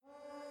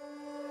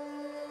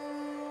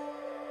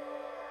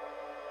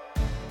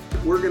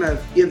we're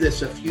gonna give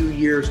this a few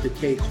years to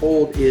take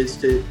hold is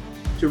to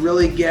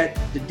really get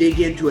to dig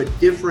into a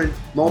different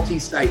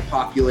multi-site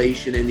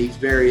population in these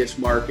various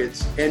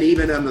markets, and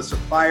even on the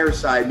supplier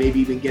side, maybe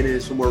even get into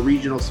some more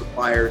regional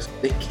suppliers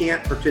that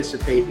can't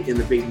participate in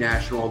the big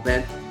national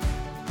event.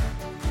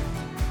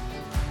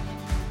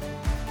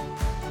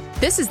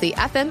 This is the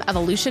FM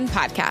Evolution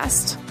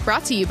Podcast,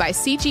 brought to you by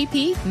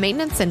CGP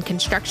Maintenance and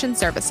Construction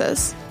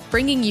Services,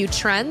 bringing you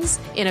trends,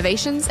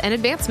 innovations, and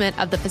advancement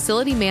of the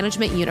facility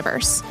management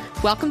universe.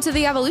 Welcome to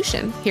the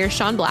Evolution. Here's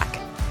Sean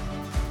Black.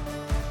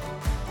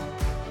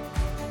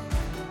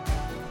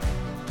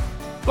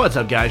 What's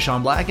up, guys?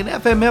 Sean Black and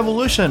FM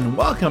Evolution.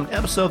 Welcome to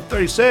episode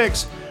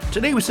 36.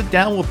 Today we sit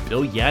down with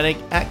Bill Yannick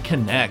at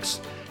Connex,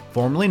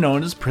 formerly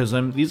known as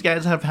Prism. These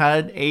guys have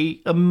had an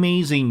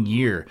amazing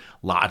year.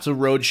 Lots of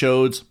road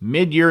shows,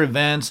 mid-year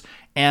events,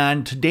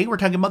 and today we're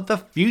talking about the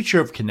future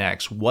of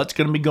Connex. What's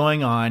going to be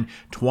going on?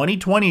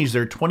 2020 is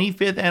their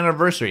 25th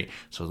anniversary,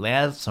 so they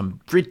have some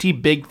pretty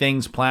big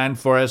things planned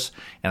for us,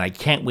 and I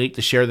can't wait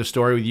to share the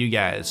story with you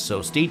guys.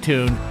 So stay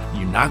tuned.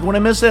 You're not going to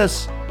miss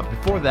this. But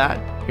before that,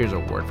 here's a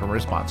word from our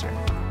sponsor.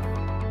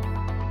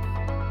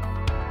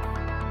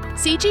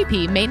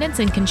 CGP Maintenance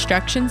and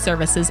Construction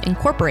Services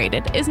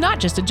Incorporated is not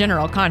just a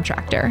general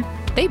contractor.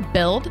 They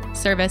build,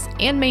 service,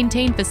 and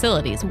maintain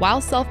facilities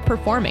while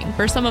self-performing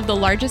for some of the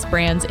largest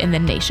brands in the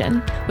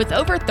nation. With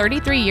over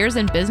 33 years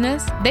in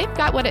business, they've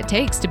got what it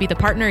takes to be the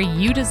partner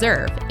you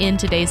deserve in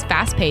today's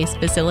fast-paced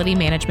facility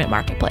management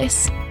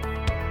marketplace.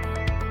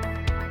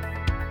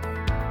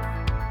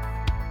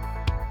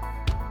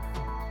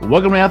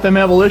 Welcome to FM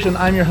Evolution.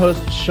 I'm your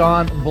host,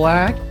 Sean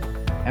Black.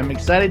 I'm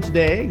excited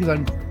today because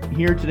I'm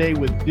here today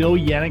with Bill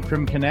Yannick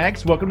from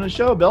Connex. Welcome to the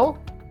show, Bill.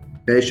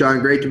 Hey, Sean,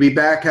 great to be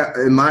back.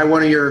 Am I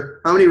one of your,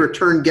 how many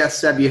return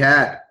guests have you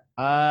had?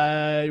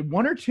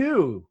 One or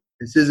two.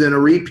 This isn't a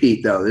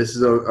repeat, though. This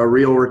is a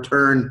real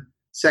return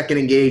second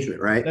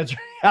engagement, right?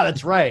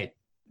 That's right.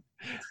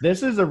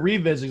 This is a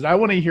revisit. I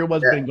want to hear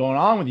what's been going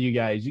on with you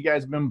guys. You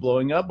guys have been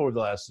blowing up over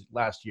the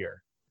last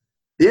year.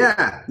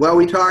 Yeah. Well,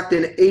 we talked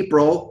in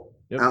April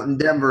out in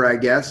Denver, I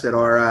guess, at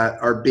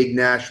our big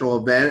national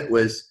event. It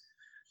was,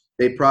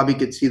 they probably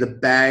could see the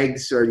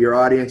bags, or your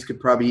audience could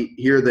probably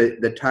hear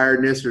the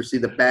tiredness or see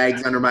the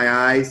bags under my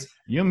eyes.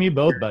 You and me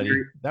both,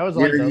 buddy. That was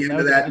like the end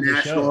of that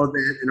national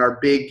event and our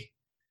big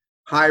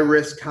high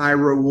risk, high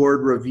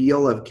reward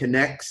reveal of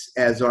Connex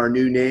as our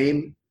new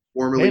name,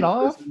 formerly paid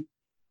off.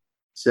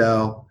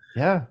 So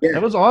yeah,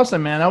 that was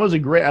awesome, man. That was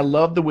I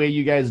love the way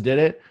you guys did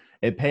it.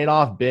 It paid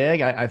off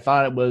big. I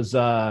thought it was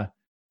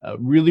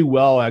really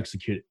well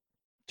executed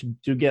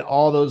to get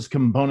all those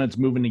components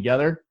moving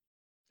together.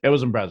 It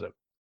was impressive.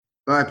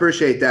 Well, I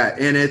appreciate that.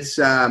 And it's,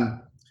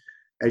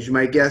 as you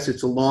might guess,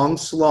 it's a long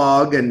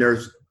slog, and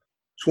there's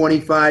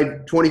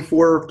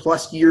 24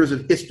 plus years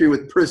of history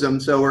with Prism.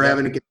 So we're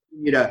having to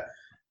continue to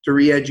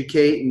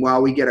re-educate. And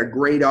while we get a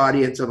great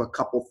audience of a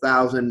couple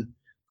thousand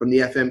from the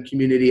FM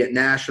community at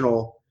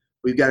National,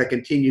 we've got to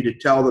continue to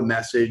tell the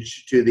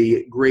message to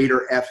the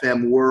greater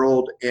FM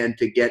world and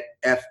to get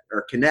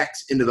Connex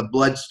into the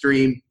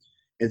bloodstream.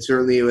 And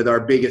certainly with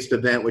our biggest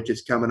event, which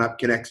is coming up,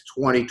 Connex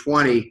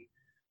 2020,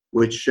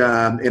 which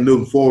and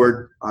moving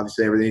forward,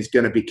 obviously everything's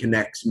going to be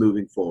Connex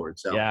moving forward.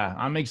 So yeah,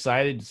 I'm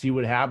excited to see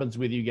what happens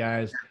with you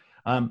guys.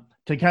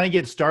 To kind of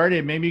get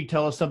started, maybe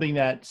tell us something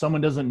that someone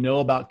doesn't know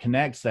about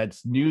Connex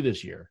that's new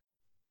this year.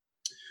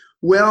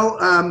 Well,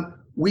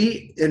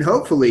 and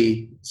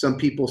hopefully some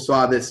people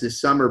saw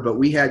this summer, but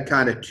we had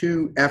kind of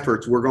two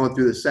efforts. We're going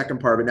through the second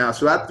part of it now.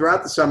 So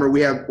throughout the summer,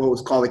 we have what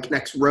was called the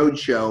Connex Road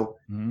Show,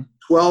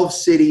 12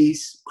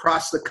 cities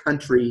across the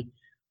country,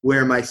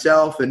 where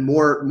myself and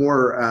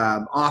more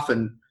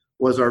often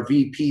was our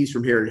VPs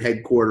from here at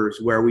headquarters,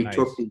 where we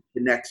took the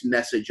Connex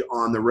message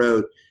on the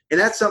road. And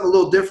that's something a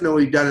little different than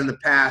we've done in the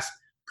past.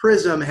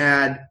 Prism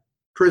had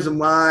Prism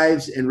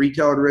Lives and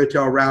Retail to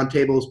Retail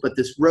Roundtables, but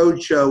this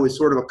road show is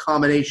sort of a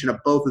combination of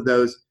both of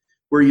those,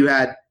 where you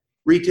had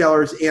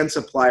retailers and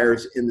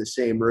suppliers in the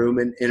same room.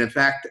 And in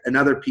fact,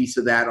 another piece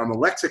of that on the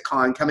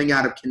lexicon coming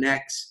out of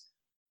Connex,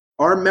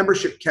 our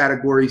membership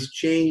categories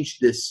changed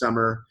this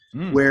summer,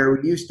 where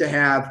we used to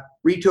have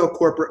retail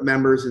corporate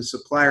members and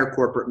supplier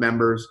corporate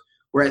members,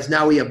 whereas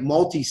now we have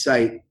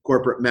multi-site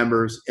corporate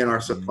members and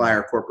our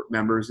supplier corporate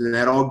members. And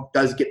that all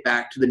does get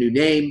back to the new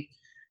name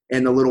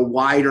and the little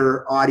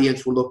wider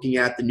audience we're looking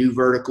at, the new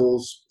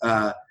verticals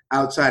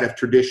outside of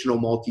traditional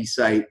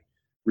multi-site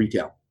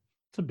retail.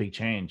 It's a big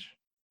change.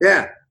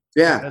 Yeah.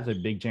 That's a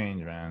big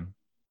change, man.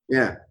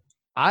 Yeah.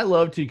 I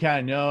love to kind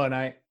of know, and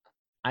I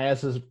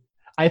ask this,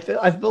 I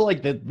feel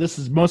like that this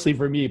is mostly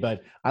for me,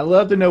 but I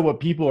love to know what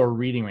people are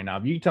reading right now.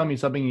 If you tell me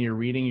something you're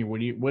reading,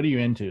 what are you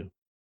into?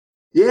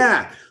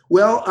 Yeah.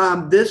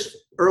 Well, this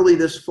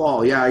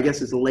fall, I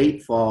guess it's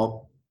late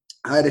fall,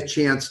 I had a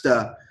chance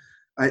to,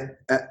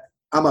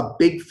 I'm a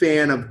big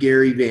fan of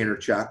Gary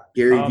Vaynerchuk.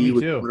 Gary V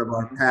was one of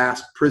our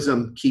past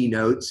Prism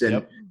keynotes,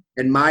 and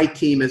my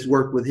team has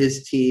worked with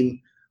his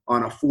team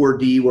on a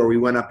 4D where we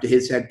went up to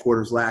his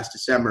headquarters last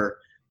December,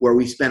 where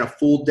we spent a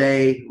full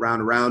day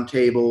around a round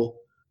table,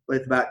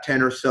 with about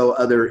 10 or so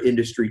other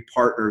industry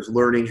partners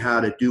learning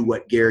how to do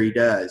what Gary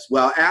does.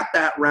 Well, at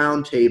that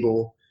round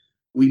table,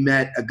 we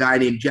met a guy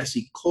named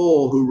Jesse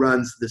Cole who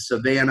runs the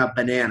Savannah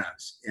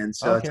Bananas. And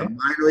so It's a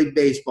minor league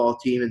baseball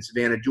team in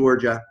Savannah,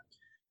 Georgia.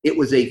 It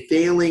was a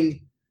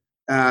failing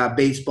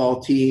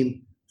baseball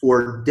team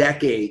for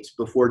decades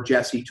before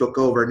Jesse took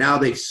over. Now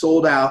they've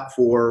sold out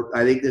for,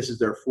 I think this is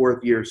their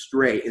 4th year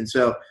straight. And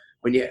so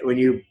when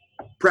you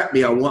prep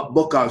me on what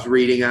book I was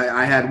reading,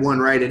 I had one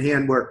right in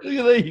hand where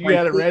you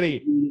got it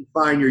ready.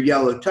 Find Your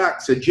Yellow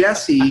Tux. So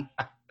Jesse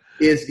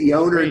is the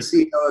owner and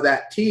CEO of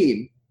that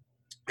team.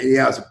 And he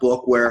has a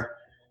book where,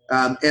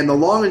 and the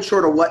long and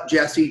short of what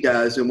Jesse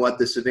does and what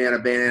the Savannah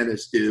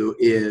Bananas do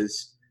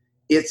is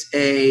it's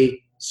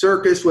a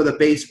circus with a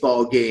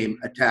baseball game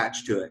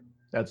attached to it.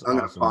 That's I'm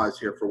going to pause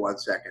here for 1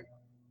 second.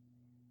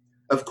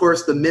 Of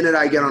course, the minute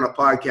I get on a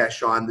podcast,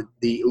 Sean,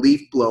 the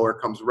leaf blower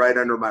comes right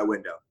under my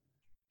window.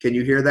 Can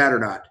you hear that or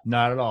not?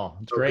 Not at all.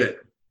 It's great. Good.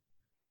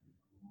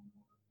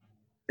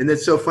 And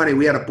it's so funny.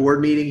 We had a board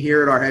meeting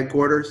here at our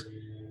headquarters,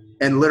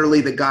 and literally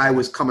the guy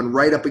was coming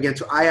right up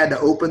against. I had to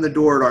open the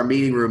door at our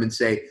meeting room and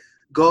say,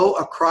 "Go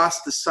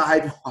across the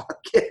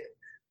sidewalk."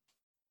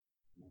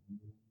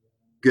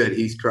 Good.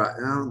 He's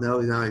no,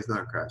 he's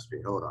not across the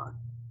street. Hold on.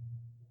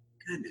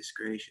 Goodness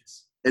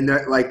gracious. And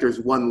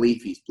there's one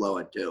leaf he's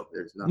blowing too.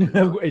 There's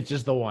nothing. It's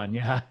just the one.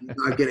 Yeah. He's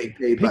not getting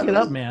paid. Pick it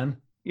up, man.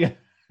 Yeah.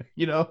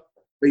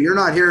 But you're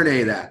not hearing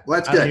any of that. Well,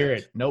 that's good. I don't hear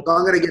it. Nope. So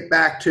I'm going to get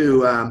back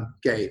to,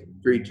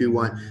 3, 2,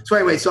 1. So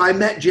anyway, so I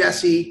met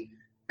Jesse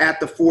at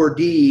the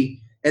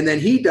 4D, and then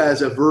he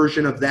does a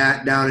version of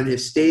that down in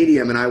his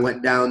stadium. And I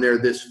went down there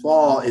this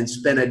fall and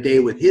spent a day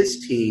with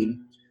his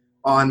team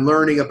on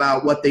learning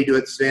about what they do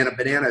at Savannah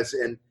Bananas.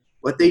 And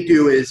what they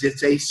do is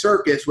it's a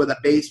circus with a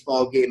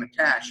baseball game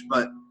attached,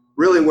 but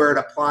really where it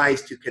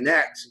applies to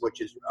Connects,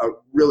 which is a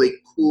really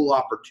cool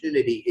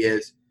opportunity,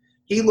 is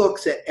he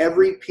looks at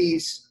every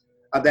piece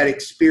of that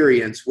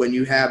experience when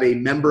you have a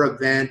member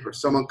event or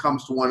someone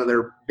comes to one of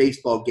their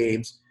baseball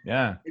games.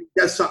 Yeah. It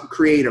does something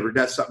creative or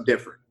does something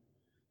different.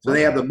 So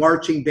they have the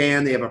marching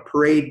band, they have a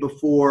parade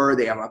before,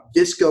 they have a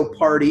disco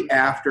party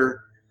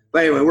after.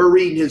 But anyway, we're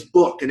reading his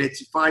book, and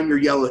it's Find Your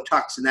Yellow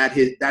Tux, and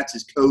that's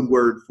his code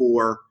word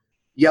for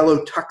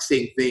yellow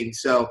tuxing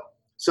things. So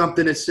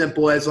something as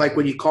simple as like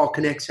when you call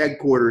Connects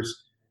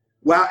headquarters,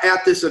 well,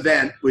 at this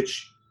event,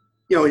 which,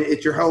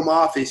 it's your home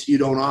office, you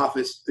don't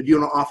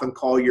often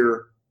call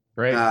your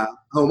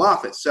home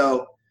office.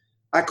 So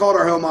I called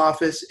our home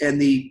office,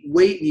 and the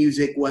wait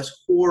music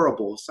was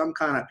horrible, some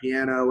kind of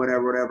piano,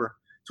 whatever.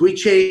 So we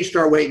changed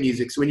our wait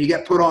music. So when you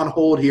get put on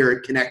hold here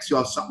at Connects, you'll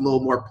have something a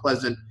little more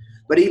pleasant.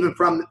 But even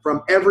from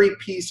every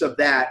piece of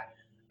that,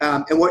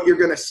 and what you're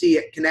going to see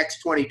at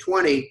Connects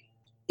 2020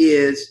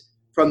 is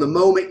from the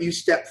moment you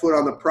step foot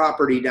on the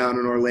property down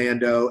in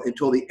Orlando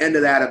until the end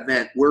of that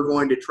event, we're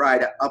going to try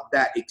to up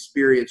that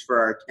experience for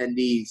our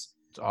attendees.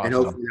 Awesome. And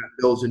hopefully that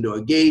builds into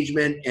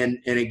engagement and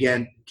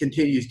again,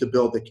 continues to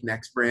build the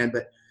Connects brand.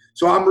 But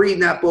so I'm reading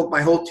that book.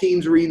 My whole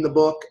team's reading the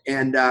book,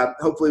 and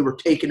hopefully we're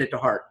taking it to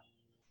heart.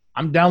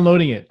 I'm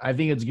downloading it. I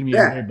think it's going to be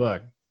a great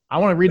book. I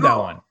want to read that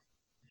one.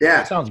 Yeah.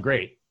 That sounds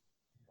great.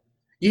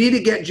 You need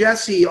to get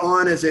Jesse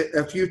on as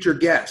a future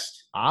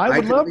guest. I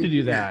would love to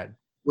do that.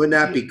 Wouldn't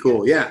that be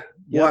cool? Yeah.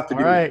 We'll have to do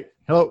all right.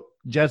 Hello,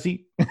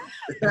 Jesse.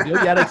 Bill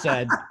Yadick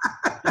said,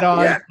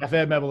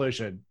 FM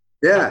Evolution.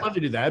 Yeah. I'd love to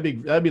do that.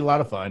 That'd be a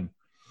lot of fun.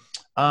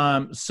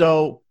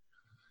 So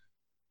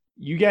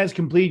you guys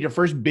completed your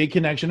first big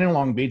connection in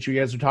Long Beach. You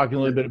guys were talking a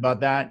little bit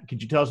about that.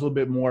 Could you tell us a little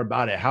bit more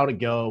about it? How to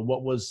go?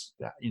 What was,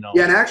 Yeah,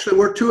 and actually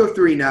we're 2 of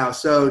 3 now.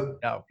 So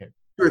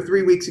 2 or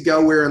 3 weeks ago,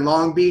 we were in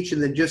Long Beach.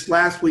 And then just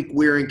last week,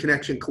 we were in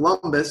Connection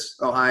Columbus,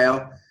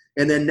 Ohio.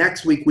 And then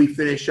next week, we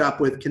finish up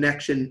with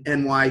Connection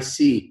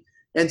NYC.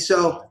 And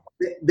so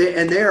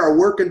they are a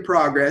work in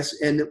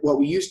progress. And what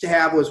we used to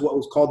have was what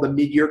was called the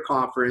mid-year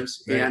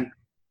conference. Right.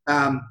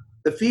 And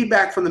the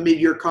feedback from the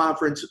mid-year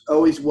conference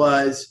always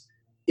was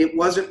it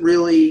wasn't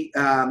really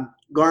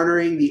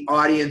garnering the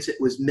audience it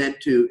was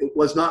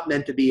not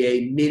meant to be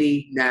a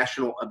mini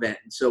national event.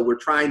 And so we're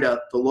trying to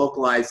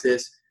localize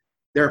this.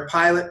 There are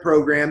pilot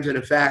programs. And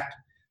in fact,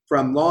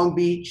 from Long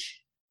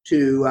Beach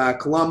to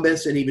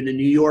Columbus and even to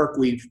New York,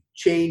 we've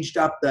changed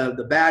up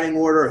the batting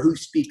order, who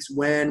speaks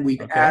when.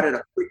 We've added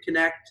a quick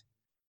connect.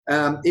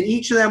 In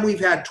each of them, we've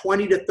had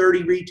 20 to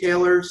 30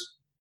 retailers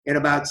and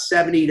about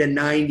 70 to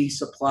 90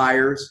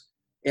 suppliers.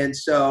 And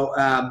so,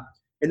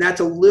 and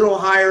that's a little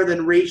higher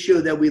than ratio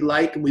that we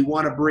like and we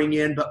want to bring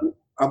in, but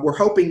we're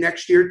hoping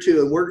next year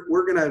too, and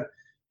we're going to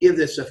give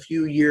this a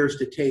few years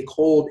to take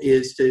hold,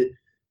 is to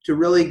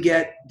really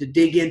get to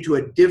dig into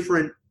a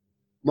different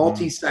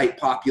multi-site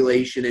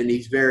population in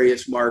these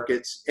various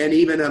markets. And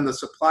even on the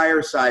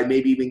supplier side,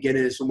 maybe even get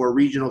into some more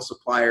regional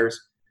suppliers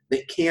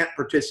that can't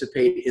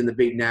participate in the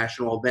big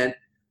national event.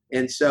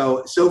 And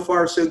so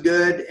far so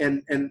good.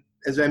 And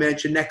as I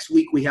mentioned, next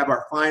week we have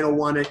our final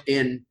one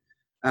in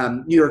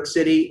New York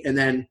City, and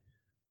then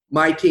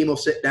my team will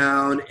sit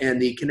down and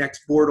the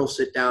Connects board will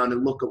sit down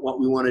and look at what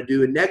we want to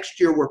do. And next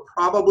year we're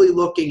probably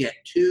looking at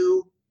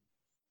 2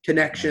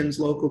 connections,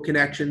 local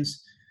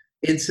connections.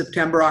 In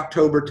September,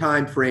 October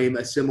timeframe,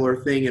 a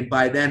similar thing. And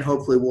by then,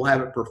 hopefully, we'll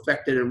have it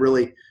perfected and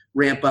really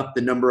ramp up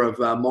the number of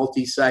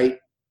multi-site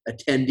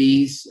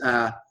attendees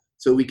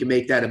so we can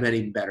make that event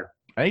even better.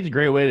 I think it's a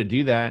great way to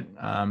do that.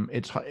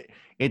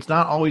 It's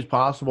not always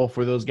possible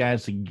for those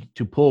guys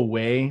to pull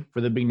away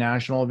for the big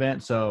national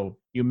event, so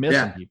you miss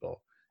some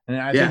people. And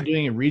I think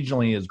doing it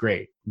regionally is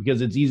great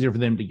because it's easier for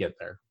them to get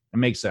there. It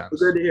makes sense.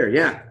 Good to hear.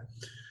 Yeah.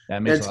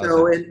 That makes a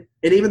lot of sense.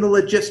 And even the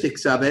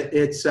logistics of it,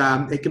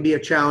 it can be a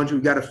challenge.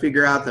 We've got to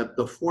figure out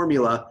the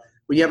formula.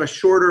 When you have a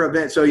shorter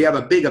event, so you have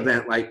a big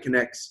event like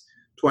Connects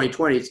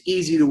 2020, it's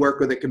easy to work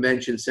with the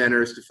convention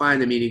centers to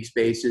find the meeting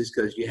spaces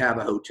because you have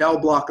a hotel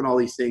block and all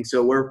these things.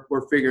 So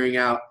we're figuring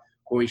out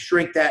when we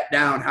shrink that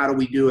down, how do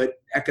we do it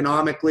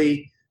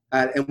economically?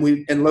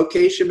 And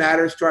location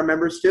matters to our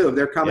members too. If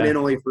they're coming in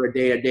only for a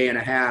day and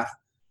a half,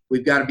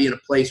 we've got to be in a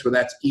place where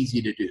that's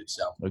easy to do.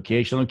 So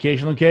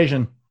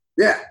location.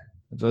 Yeah.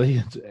 So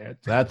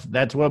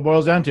that's what it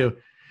boils down to.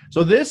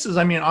 So this is,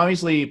 I mean,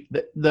 obviously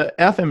the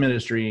FM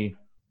industry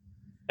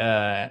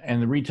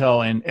and the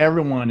retail and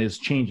everyone is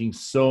changing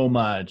so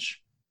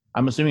much.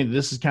 I'm assuming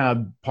this is kind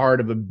of part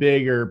of a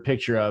bigger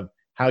picture of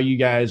how you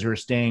guys are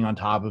staying on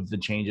top of the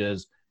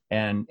changes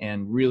and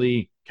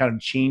really kind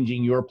of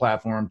changing your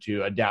platform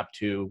to adapt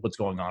to what's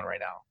going on right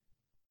now.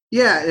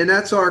 Yeah, and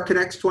that's our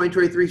Connects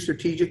 2023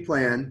 strategic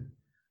plan.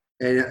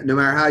 And no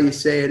matter how you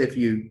say it, if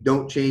you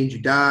don't change, you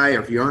die,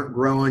 or if you aren't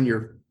growing,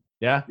 you're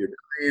dying,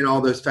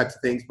 all those types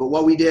of things. But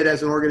what we did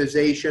as an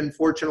organization,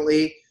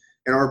 fortunately,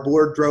 and our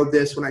board drove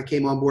this when I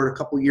came on board a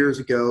couple years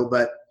ago,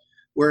 but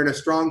we're in a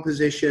strong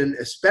position,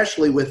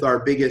 especially with our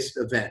biggest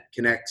event,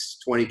 Connects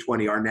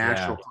 2020, our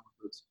national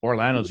conference.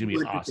 Orlando's going to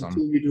be awesome.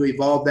 Continue to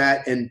evolve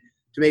that and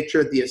to make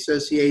sure that the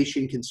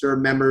association can serve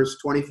members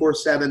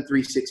 24/7,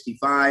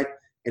 365.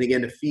 And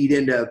again, to feed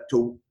into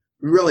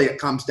really it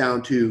comes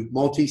down to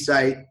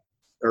multi-site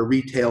or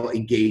retail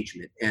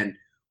engagement and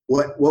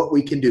what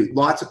we can do.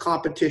 Lots of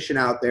competition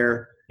out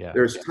there. Yeah.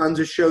 There's tons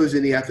of shows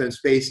in the FM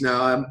space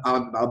now.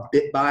 I'm a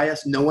bit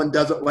biased. No one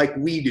does it like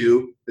we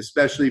do,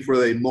 especially for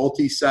the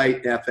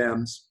multi-site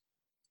FMs.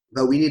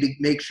 But we need to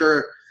make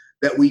sure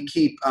that we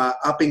keep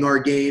upping our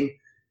game.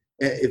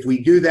 If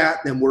we do that,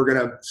 then we're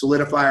going to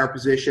solidify our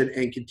position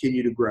and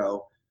continue to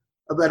grow.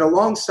 But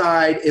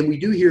alongside, and we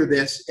do hear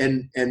this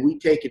and we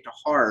take it to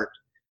heart,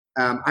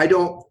 I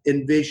don't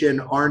envision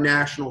our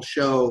national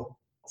show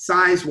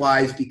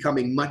size-wise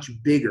becoming much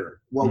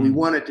bigger. What we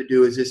wanted to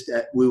do is just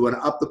that we want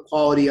to up the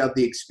quality of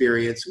the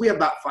experience. We have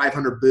about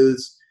 500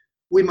 booths.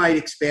 We might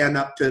expand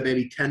up to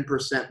maybe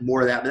 10%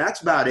 more of that, but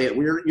that's about it.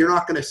 You're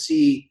not going to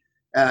see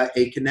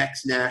a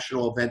Connects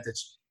national event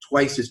that's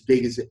twice as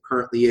big as it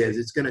currently is.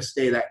 It's going to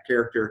stay that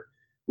character,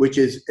 which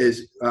is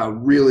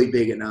really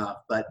big enough.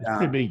 But it's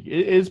pretty big.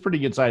 It's pretty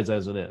good size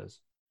as it is.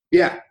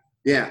 Yeah.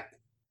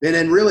 And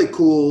then really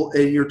cool,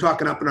 and you're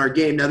talking up in our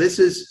game. Now, this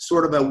is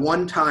sort of a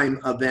one-time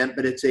event,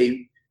 but it's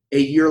a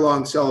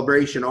year-long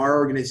celebration. Our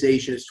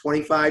organization is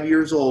 25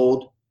 years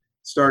old,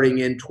 starting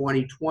in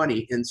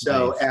 2020. And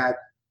so at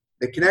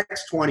the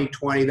Connects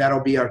 2020,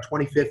 that'll be our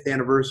 25th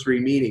anniversary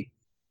meeting.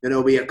 And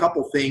there'll be a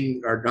couple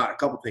things, or not a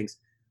couple things,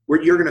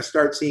 where you're going to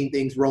start seeing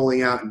things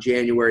rolling out in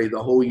January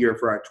the whole year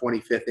for our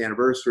 25th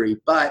anniversary.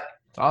 But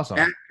awesome.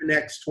 At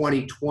Connects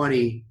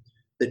 2020,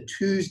 the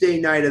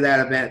Tuesday night of that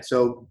event,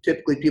 so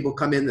typically people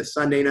come in the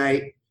Sunday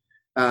night.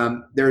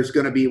 There's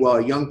going to be, a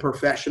young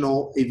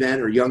professional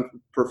event or young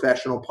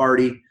professional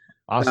party.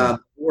 Awesome. The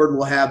board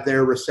will have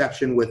their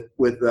reception with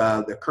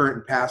the current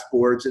and past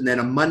boards. And then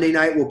on Monday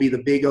night will be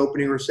the big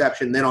opening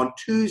reception. Then on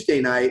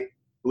Tuesday night,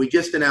 we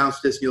just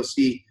announced this, you'll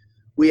see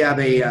we have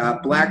a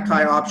black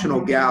tie optional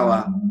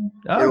gala.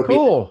 Oh, it'll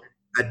cool.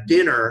 Be a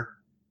dinner.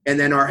 And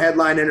then our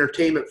headline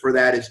entertainment for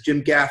that is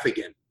Jim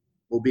Gaffigan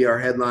will be our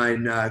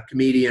headline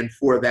comedian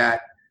for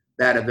that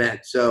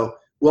event. So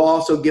we'll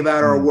also give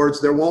out our awards.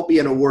 There won't be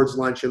an awards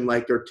luncheon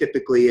like there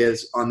typically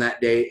is on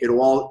that day.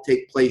 It'll all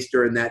take place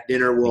during that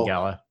dinner.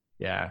 Gala.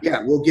 Yeah,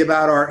 we'll give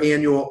out our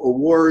annual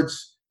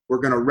awards. We're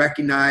going to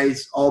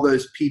recognize all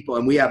those people.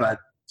 And we have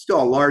still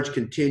a large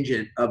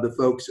contingent of the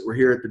folks that were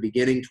here at the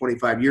beginning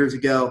 25 years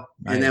ago.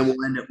 Nice. And then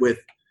we'll end it with,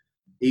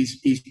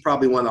 he's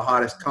probably one of the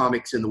hottest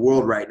comics in the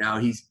world right now.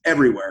 He's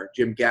everywhere,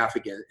 Jim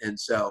Gaffigan. And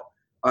so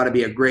ought to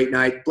be a great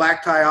night.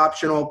 Black tie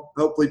optional.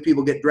 Hopefully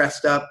people get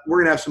dressed up. We're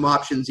going to have some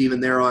options even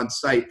there on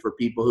site for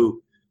people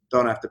who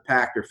don't have to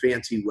pack their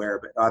fancy wear,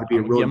 but ought to be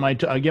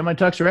I'll get my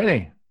tux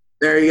ready.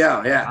 There you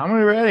go. Yeah. I'm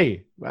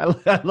ready.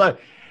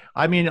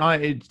 I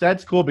mean,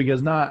 that's cool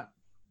because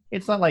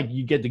it's not like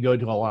you get to go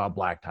to a lot of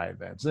black tie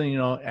events,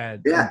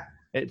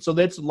 so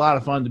that's a lot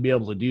of fun to be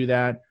able to do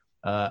that.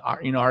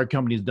 Our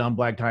company's done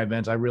black tie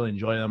events. I really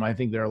enjoy them. I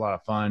think they're a lot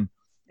of fun.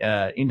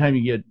 Anytime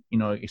you get,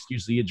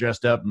 excuse to get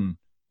dressed up and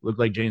look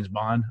like James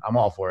Bond, I'm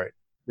all for it.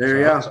 There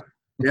you go.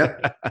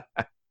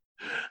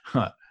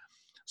 Yep.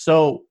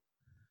 So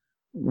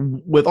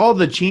with all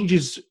the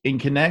changes in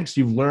Connects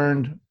you've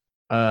learned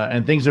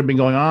and things that have been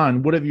going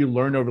on, what have you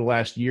learned over the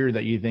last year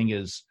that you think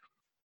is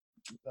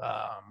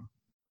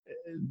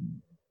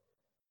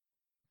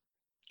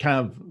kind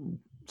of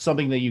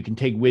something that you can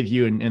take with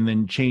you and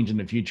then change in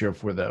the future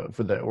for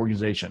the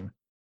organization?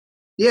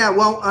 Yeah,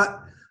 well,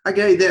 I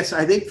tell you this.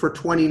 I think for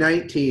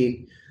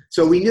 2019,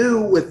 so we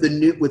knew with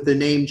the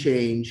name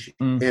change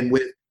and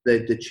with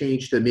the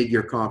change to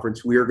mid-year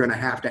conference, we are going to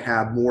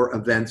have more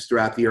events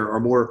throughout the year, or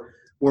more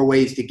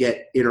ways to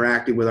get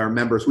interacting with our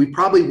members. We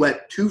probably went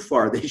too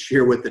far this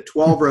year with the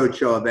 12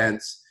 roadshow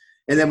events,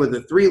 and then with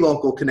the 3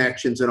 local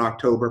connections in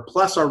October,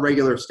 plus our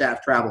regular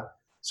staff travel.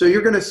 So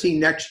you're going to see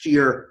next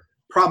year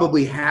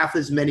probably half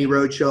as many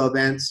roadshow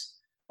events,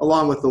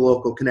 along with the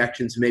local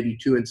connections, maybe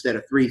 2 instead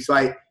of 3.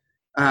 So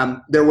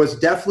there was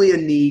definitely a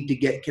need to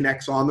get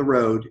Connects on the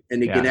road and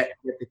to get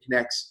the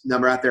Connects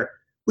number out there.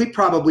 We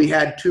probably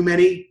had too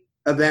many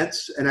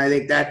events, and I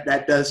think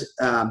that does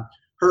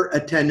hurt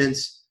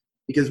attendance,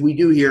 because we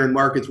do hear in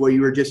markets where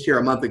you were just here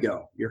a month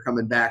ago, you're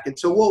coming back. And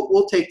so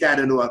we'll take that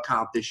into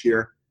account this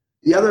year.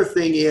 The other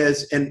thing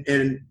is, and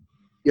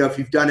if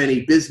you've done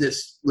any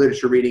business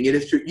literature reading, it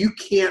is true, you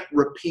can't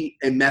repeat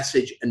a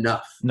message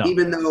enough. No,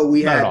 even though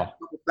we had a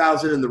couple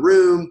thousand in the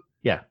room,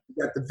 we got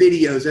the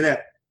videos in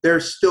it,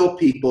 there's still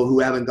people who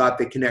haven't got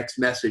the Connects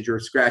message or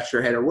scratched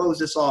their head or what was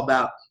this all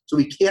about? So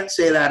we can't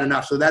say that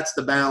enough. So that's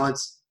the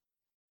balance.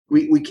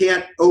 We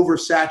can't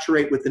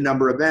oversaturate with the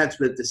number of events,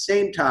 but at the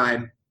same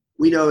time,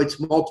 we know it's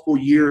multiple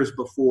years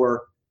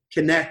before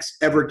Connects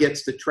ever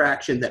gets the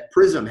traction that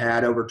Prism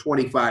had over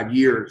 25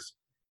 years.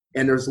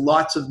 And there's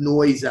lots of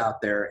noise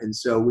out there. And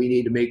so we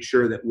need to make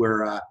sure that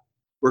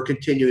we're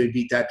continuing to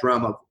beat that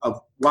drum of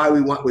why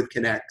we went with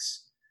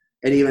Connects.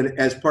 And even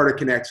as part of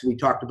Connects, we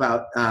talked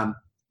about,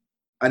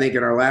 I think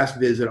in our last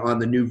visit, on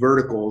the new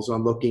verticals,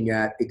 on looking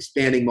at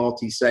expanding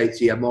multi-sites.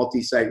 You have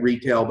multi-site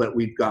retail, but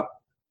we've got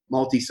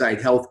multi-site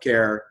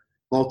healthcare,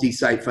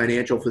 multi-site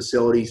financial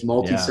facilities,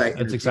 multi-site.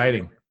 It's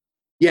exciting.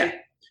 Yeah,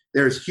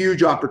 there's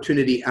huge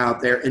opportunity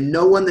out there, and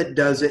no one that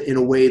does it in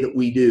a way that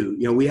we do.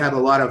 We have a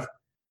lot of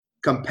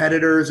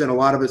competitors and a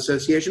lot of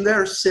associations that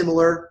are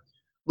similar,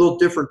 little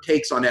different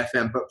takes on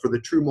FM, but for the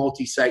true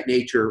multi-site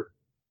nature,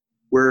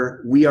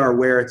 we are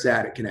where it's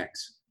at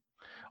Connects.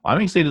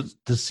 I'm excited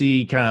to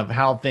see kind of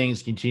how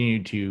things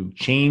continue to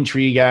change for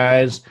you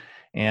guys,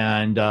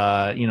 and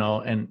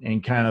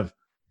and kind of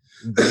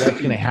what's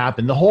going to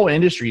happen. The whole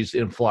industry is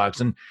in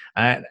flux, and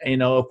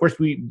of course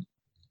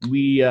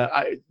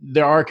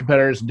there are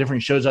competitors and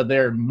different shows out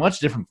there, much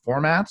different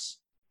formats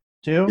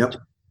too. Yep.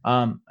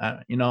 I'm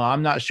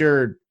not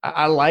sure.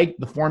 I like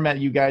the format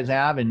you guys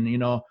have,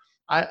 and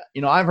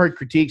I've heard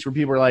critiques where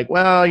people are like,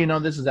 well,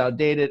 this is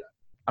outdated.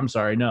 I'm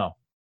sorry, no.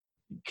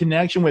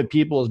 Connection with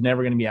people is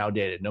never going to be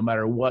outdated, no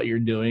matter what you're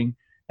doing.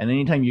 And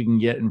anytime you can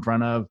get in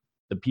front of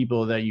the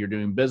people that you're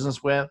doing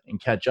business with and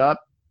catch up,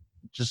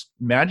 just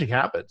magic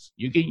happens.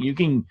 You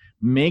can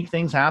make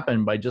things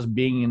happen by just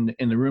being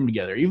in the room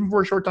together, even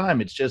for a short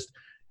time.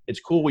 It's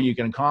cool what you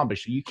can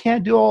accomplish. You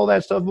can't do all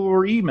that stuff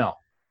over email.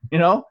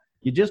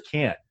 You just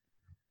can't.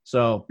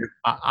 So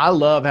I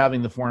love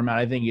having the format.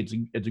 I think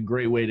it's a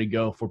great way to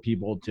go for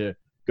people to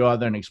go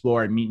out there and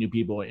explore and meet new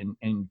people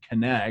and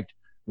connect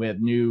with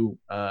new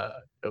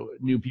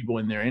people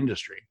in their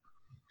industry.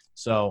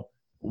 So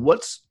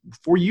what's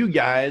for you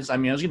guys? I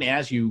mean, I was going to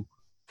ask you,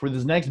 for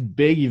this next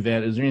big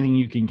event, is there anything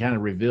you can kind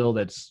of reveal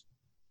that's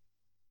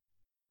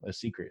a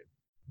secret?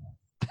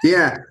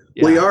 Yeah.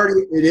 We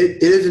already,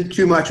 it isn't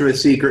too much of a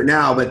secret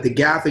now, but the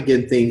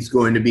Gaffigan thing's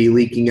going to be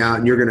leaking out,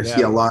 and you're going to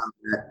see a lot of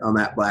that on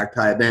that black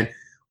tie event.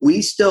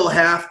 We still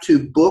have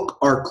to book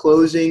our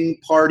closing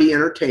party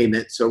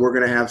entertainment, so we're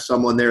going to have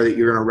someone there that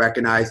you're going to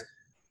recognize.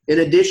 In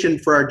addition,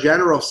 for our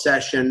general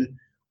session,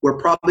 we're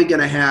probably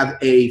going to have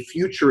a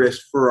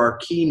futurist for our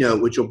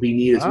keynote, which will be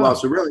neat as well.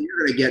 So really, you're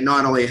going to get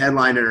not only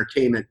headline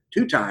entertainment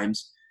 2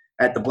 times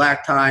at the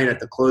black tie and at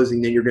the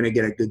closing, then you're going to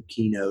get a good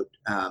keynote.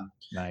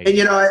 Nice.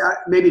 And, I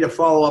maybe to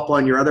follow up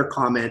on your other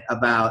comment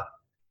about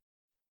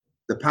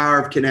the power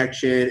of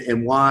connection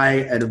and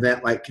why an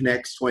event like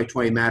Connects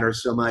 2020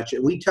 matters so much.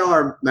 And we tell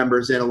our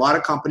members, and a lot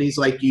of companies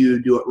like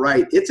you do it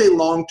right, it's a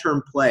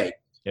long-term play.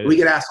 We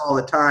get asked all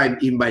the time,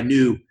 even by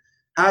new,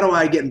 how do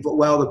I get involved?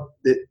 Well,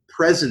 the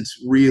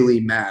presence really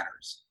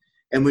matters.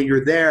 And when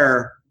you're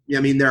there,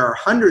 there are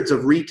hundreds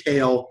of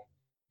retail,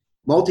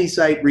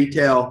 multi-site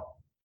retail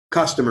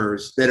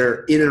customers that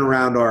are in and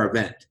around our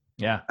event.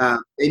 Yeah.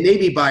 They may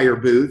be by your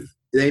booth.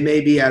 They may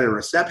be at a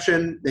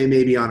reception. They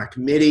may be on a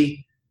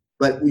committee.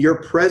 But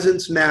your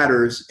presence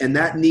matters, and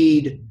that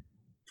need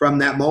from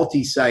that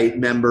multi-site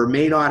member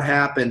may not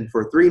happen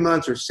for 3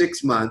 months or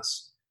 6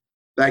 months.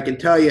 But I can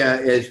tell you,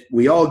 as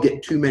we all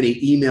get too many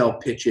email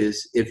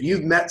pitches, if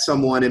you've met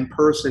someone in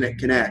person at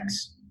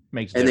Connects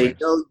and they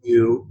know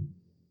you,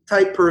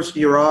 type person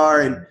you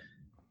are, and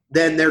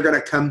then they're going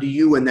to come to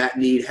you when that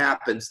need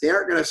happens. They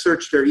aren't going to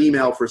search their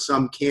email for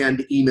some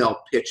canned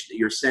email pitch that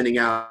you're sending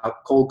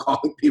out, cold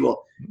calling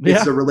people.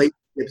 It's the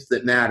relationships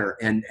that matter,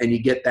 and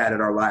you get that at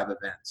our live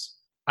events.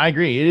 I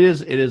agree.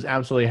 It is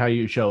absolutely how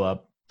you show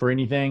up for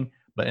anything,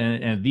 but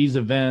in these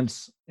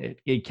events,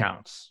 it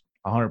counts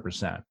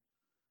 100%.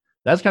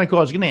 That's kind of cool.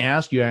 I was going to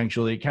ask you,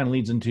 actually, it kind of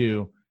leads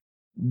into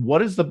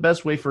what is the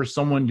best way for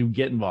someone to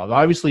get involved?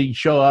 Obviously,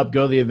 show up,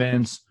 go to the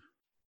events,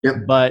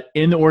 Yep. but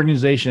in the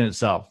organization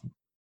itself.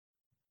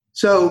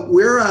 So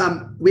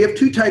we have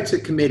two types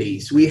of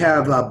committees. We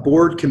have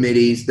board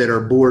committees that are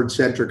board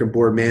centric and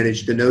board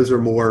managed, and those are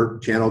more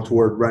channeled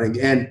toward running.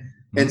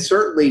 And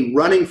certainly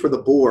running for the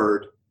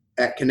board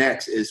at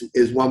Connex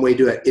is one way to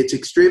do it. It's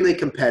extremely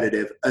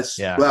competitive,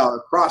 well,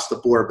 across the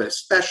board, but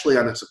especially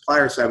on the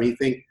supplier side. When you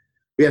think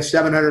we have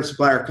 700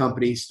 supplier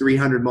companies,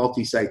 300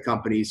 multi-site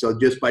companies, so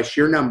just by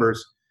sheer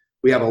numbers,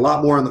 we have a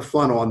lot more on the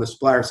funnel on the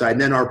supplier side.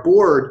 And then our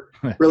board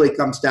really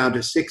comes down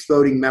to 6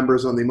 voting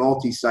members on the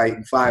multi-site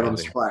and 5 on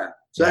the supplier.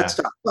 So that's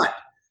tough. But,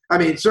 I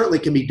mean, it certainly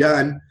can be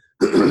done.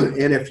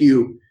 And if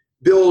you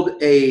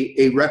build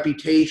a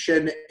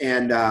reputation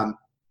and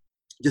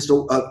just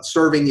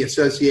serving the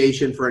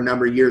association for a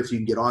number of years, you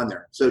can get on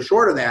there. So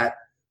short of that,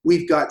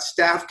 we've got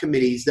staff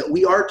committees that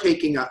we are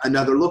taking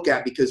another look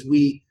at, because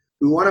we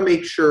want to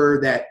make sure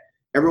that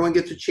everyone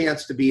gets a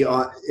chance to be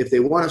on. If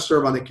they want to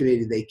serve on the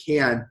committee, they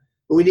can.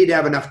 But we need to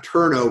have enough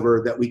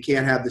turnover that we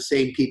can't have the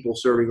same people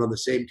serving on the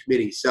same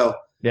committee. So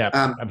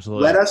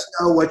absolutely. Let us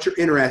know what you're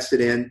interested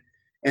in,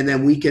 and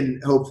then we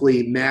can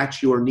hopefully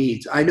match your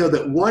needs. I know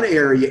that one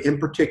area in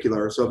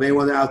particular, so if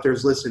anyone out there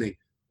is listening,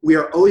 we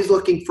are always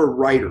looking for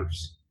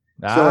writers.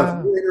 So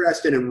if you're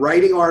interested in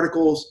writing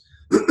articles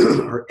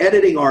or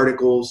editing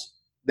articles,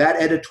 that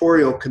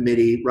editorial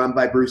committee run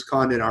by Bruce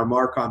Condon, our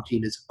Marcom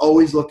team, is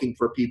always looking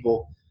for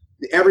people.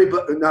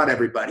 Not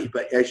everybody,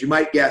 but as you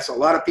might guess, a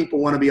lot of people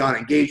want to be on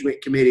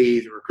engagement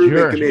committees,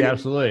 recruitment committees,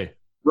 absolutely,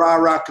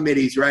 rah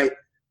committees, right?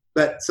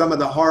 But some of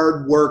the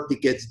hard work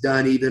that gets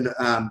done, even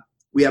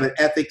we have an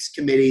ethics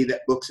committee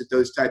that looks at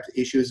those types of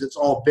issues. It's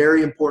all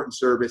very important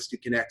service to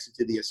Connex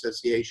to the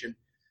association.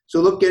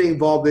 So look, getting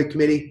involved in the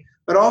committee,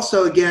 but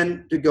also,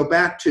 again, to go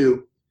back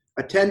to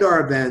attend our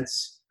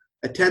events,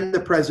 attend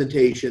the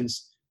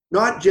presentations,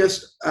 not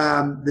just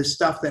the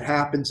stuff that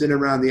happens in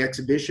and around the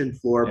exhibition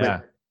floor,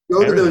 but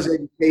go to those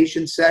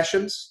education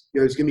sessions.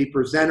 There's going to be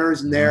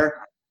presenters in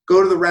there.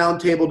 Go to the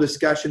roundtable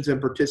discussions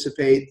and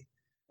participate.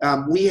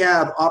 We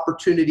have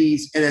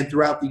opportunities, and then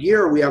throughout the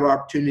year, we have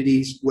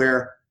opportunities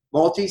where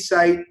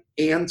multi-site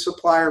and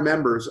supplier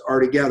members are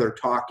together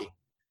talking,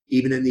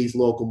 even in these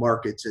local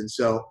markets. And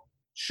so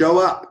show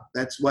up.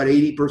 That's what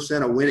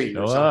 80% of winning.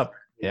 Show up.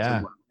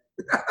 Yeah.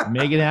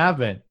 Make it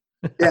happen.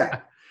 Yeah.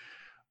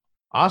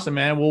 Awesome,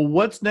 man. Well,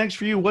 what's next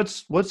for you?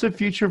 What's the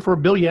future for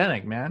Bill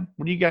Yannick, man?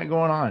 What do you got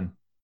going on?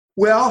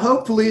 Well,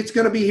 hopefully it's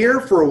going to be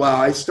here for a while.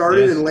 I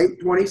started in late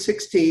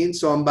 2016,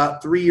 so I'm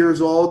about 3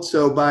 years old.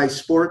 So by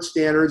sports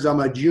standards,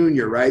 I'm a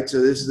junior, right?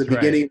 So this is the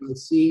beginning of my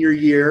senior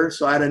year,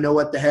 so I don't know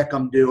what the heck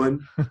I'm doing.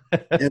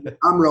 And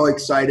I'm really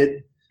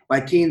excited. My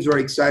team's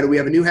very excited. We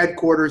have a new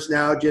headquarters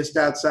now just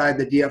outside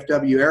the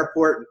DFW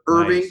airport in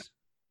Irving.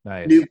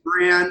 Nice. New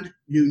brand,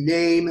 new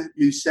name,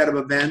 new set of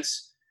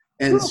events.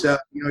 And so,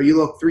 you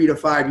look 3 to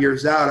 5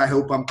 years out, I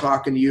hope I'm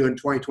talking to you in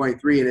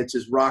 2023, and it's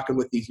just rocking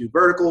with these new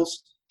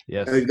verticals.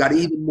 Yes. And we've got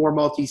even more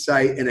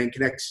multi-site, and then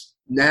Connex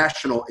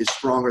National is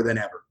stronger than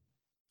ever.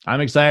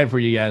 I'm excited for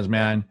you guys,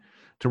 man.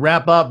 To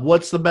wrap up,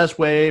 what's the best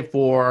way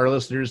for our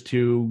listeners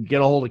to get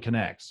a hold of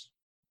Connex?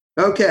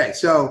 Okay,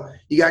 so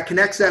you got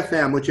Connex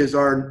FM, which is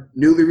our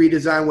newly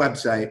redesigned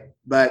website.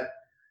 But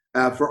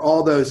for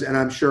all those, and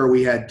I'm sure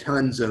we had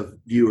tons of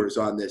viewers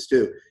on this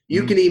too,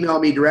 you can email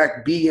me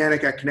direct,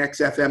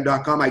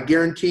 byannick@connexfm.com. I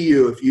guarantee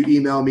you, if you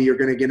email me, you're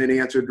going to get an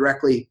answer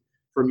directly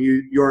from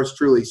yours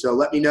truly. So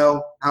let me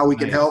know how we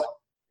can help.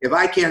 If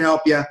I can't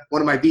help you,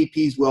 one of my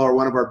VPs will, or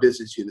one of our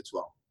business units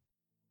will.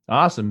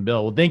 Awesome,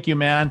 Bill. Well, thank you,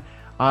 man.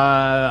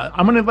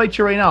 I'm going to invite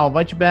you right now. I'll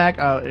invite you back.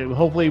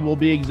 Hopefully we'll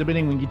be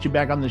exhibiting. We can get you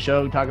back on the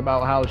show, talk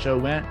about how the show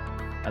went.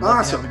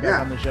 Awesome. Have you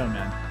back on the show,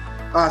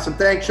 man. Awesome.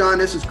 Thanks, Sean.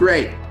 This is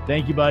great.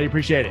 Thank you, buddy.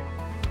 Appreciate it.